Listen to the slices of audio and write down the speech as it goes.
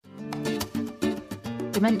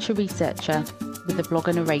dementia researcher with a blog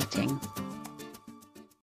and a rating.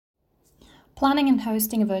 Planning and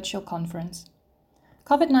hosting a virtual conference.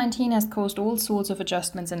 COVID-19 has caused all sorts of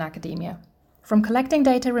adjustments in academia, from collecting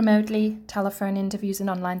data remotely, telephone interviews and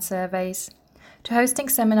online surveys, to hosting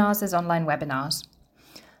seminars as online webinars.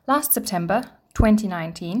 Last September,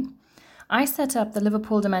 2019, I set up the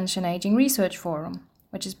Liverpool Dementia and Aging Research Forum,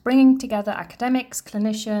 which is bringing together academics,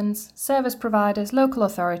 clinicians, service providers, local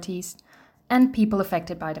authorities, and people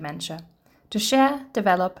affected by dementia to share,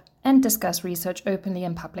 develop, and discuss research openly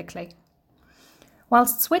and publicly.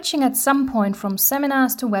 Whilst switching at some point from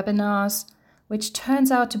seminars to webinars, which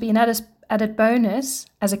turns out to be an added bonus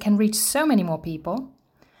as it can reach so many more people,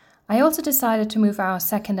 I also decided to move our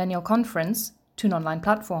second annual conference to an online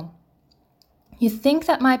platform. You think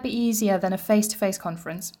that might be easier than a face-to-face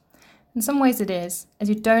conference. In some ways it is, as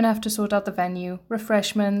you don't have to sort out the venue,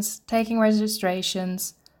 refreshments, taking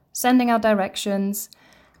registrations, sending out directions,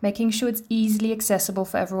 making sure it's easily accessible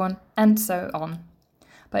for everyone, and so on.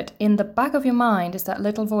 But in the back of your mind is that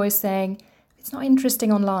little voice saying, if it's not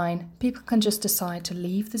interesting online, people can just decide to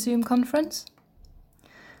leave the Zoom conference.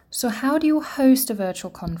 So how do you host a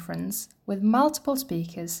virtual conference with multiple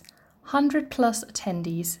speakers, 100 plus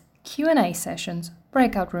attendees, Q&A sessions,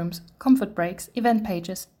 breakout rooms, comfort breaks, event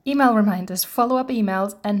pages, email reminders, follow-up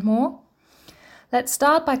emails, and more? Let's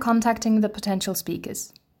start by contacting the potential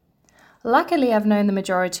speakers. Luckily, I've known the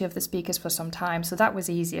majority of the speakers for some time, so that was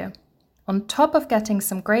easier. On top of getting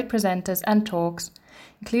some great presenters and talks,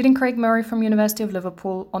 including Craig Murray from University of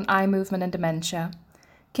Liverpool on eye movement and dementia,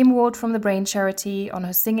 Kim Ward from the Brain Charity on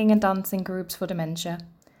her singing and dancing groups for dementia,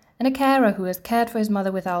 and a carer who has cared for his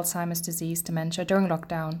mother with Alzheimer's disease dementia during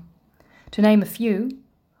lockdown. To name a few,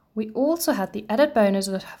 we also had the added bonus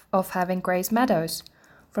of having Grace Meadows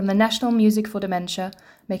from the National Music for Dementia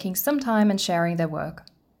making some time and sharing their work.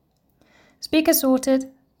 Speaker sorted,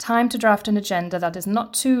 time to draft an agenda that is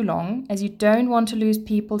not too long, as you don't want to lose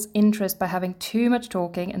people's interest by having too much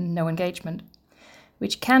talking and no engagement,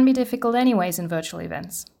 which can be difficult anyways in virtual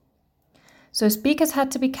events. So speakers had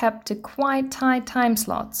to be kept to quite tight time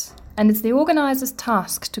slots, and it's the organizer's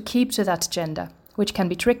task to keep to that agenda, which can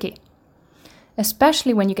be tricky,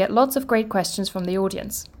 especially when you get lots of great questions from the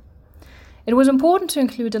audience. It was important to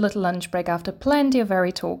include a little lunch break after plenty of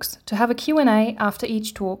varied talks, to have a Q&A after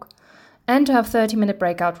each talk, and to have 30-minute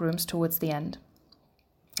breakout rooms towards the end.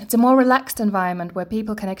 It's a more relaxed environment where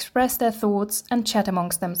people can express their thoughts and chat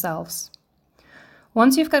amongst themselves.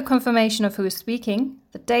 Once you've got confirmation of who is speaking,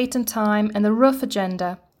 the date and time, and the rough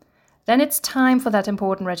agenda, then it's time for that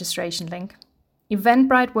important registration link.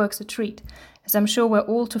 Eventbrite works a treat, as I'm sure we're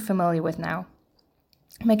all too familiar with now.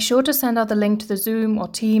 Make sure to send out the link to the Zoom or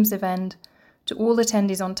Teams event to all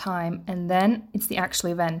attendees on time, and then it's the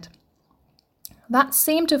actual event. That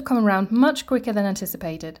seemed to have come around much quicker than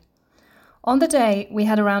anticipated. On the day, we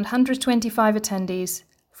had around 125 attendees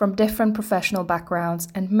from different professional backgrounds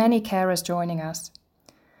and many carers joining us.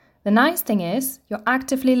 The nice thing is, you're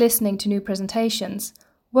actively listening to new presentations,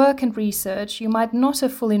 work and research you might not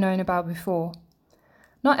have fully known about before.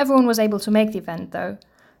 Not everyone was able to make the event though,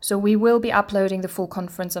 so we will be uploading the full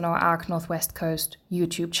conference on our ARC Northwest Coast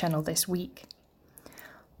YouTube channel this week.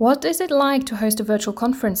 What is it like to host a virtual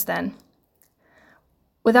conference then?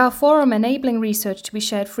 With our forum enabling research to be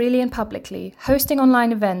shared freely and publicly, hosting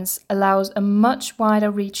online events allows a much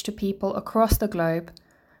wider reach to people across the globe,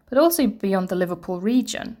 but also beyond the Liverpool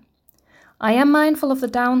region. I am mindful of the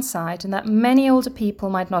downside in that many older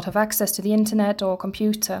people might not have access to the internet or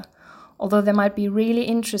computer, although they might be really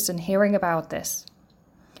interested in hearing about this.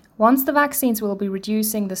 Once the vaccines will be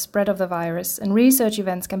reducing the spread of the virus and research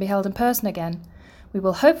events can be held in person again, we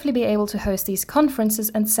will hopefully be able to host these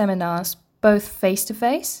conferences and seminars both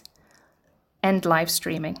face-to-face and live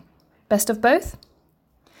streaming. Best of both?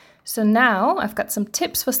 So now I've got some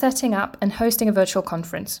tips for setting up and hosting a virtual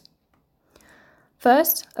conference.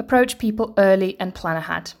 First, approach people early and plan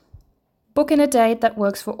ahead. Book in a date that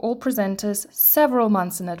works for all presenters several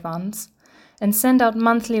months in advance and send out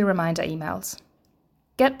monthly reminder emails.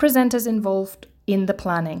 Get presenters involved in the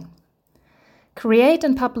planning. Create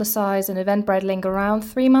and publicize an Eventbrite link around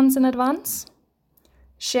 3 months in advance.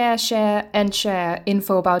 Share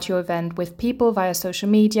info about your event with people via social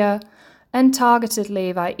media and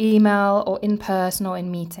targetedly via email or in person or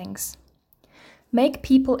in meetings. Make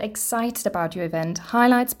people excited about your event,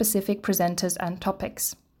 highlight specific presenters and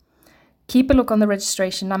topics. Keep a look on the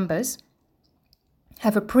registration numbers.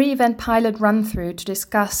 Have a pre-event pilot run-through to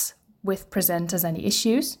discuss with presenters any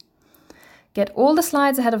issues. Get all the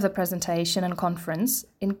slides ahead of the presentation and conference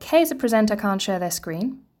in case a presenter can't share their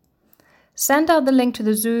screen. Send out the link to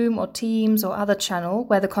the Zoom or Teams or other channel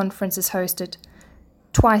where the conference is hosted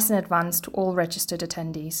twice in advance to all registered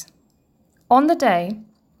attendees. On the day,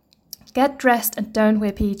 get dressed and don't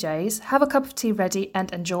wear PJs, have a cup of tea ready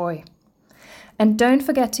and enjoy. And don't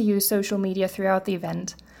forget to use social media throughout the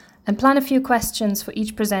event and plan a few questions for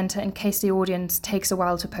each presenter in case the audience takes a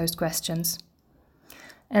while to post questions.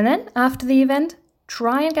 And then, after the event,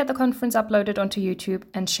 try and get the conference uploaded onto YouTube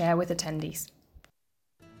and share with attendees.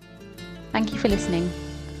 Thank you for listening.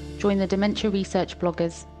 Join the Dementia Research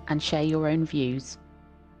bloggers and share your own views.